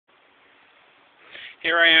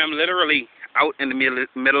Here I am, literally out in the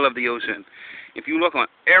middle of the ocean. If you look on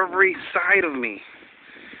every side of me,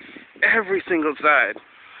 every single side,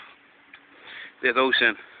 there's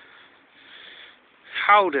ocean.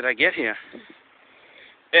 How did I get here?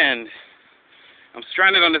 And I'm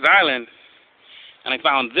stranded on this island, and I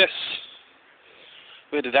found this.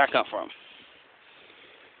 Where did that come from?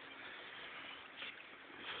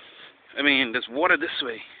 I mean, there's water this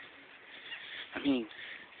way. I mean,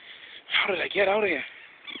 how did I get out of here?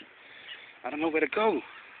 I don't know where to go.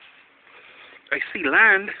 I see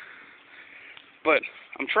land, but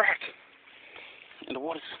I'm trapped in the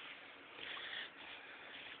waters.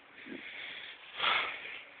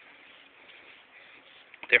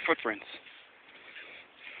 They're footprints.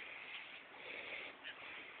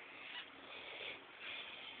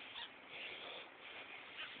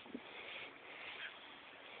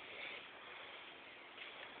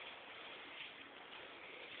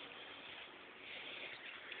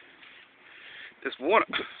 There's water.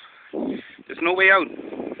 There's no way out.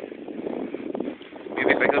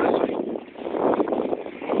 Maybe if I go this way.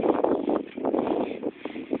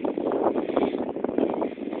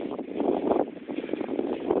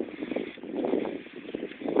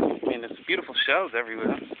 I mean, there's beautiful shells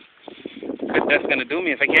everywhere. Good, that's gonna do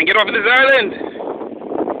me if I can't get off of this island.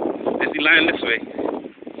 I see land this way.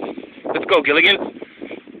 Let's go, Gilligan.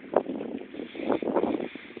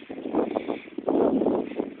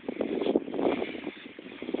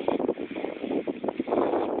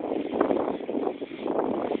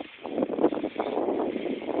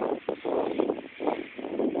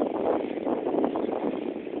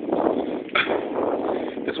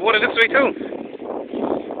 There's water this way too.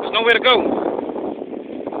 There's nowhere to go.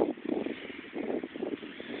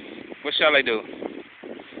 What shall I do?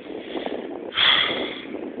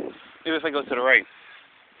 Maybe if I go to the right.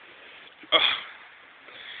 Oh,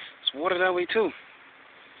 there's water that way too.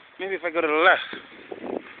 Maybe if I go to the left.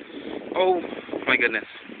 Oh my goodness.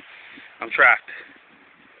 I'm trapped.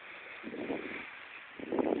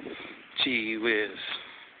 Gee whiz.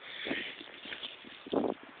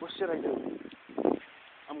 What should I do?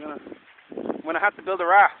 I'm gonna have to build a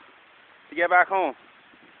raft to get back home.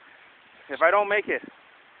 If I don't make it,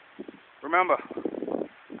 remember,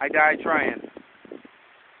 I died trying.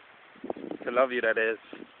 To love you, that is.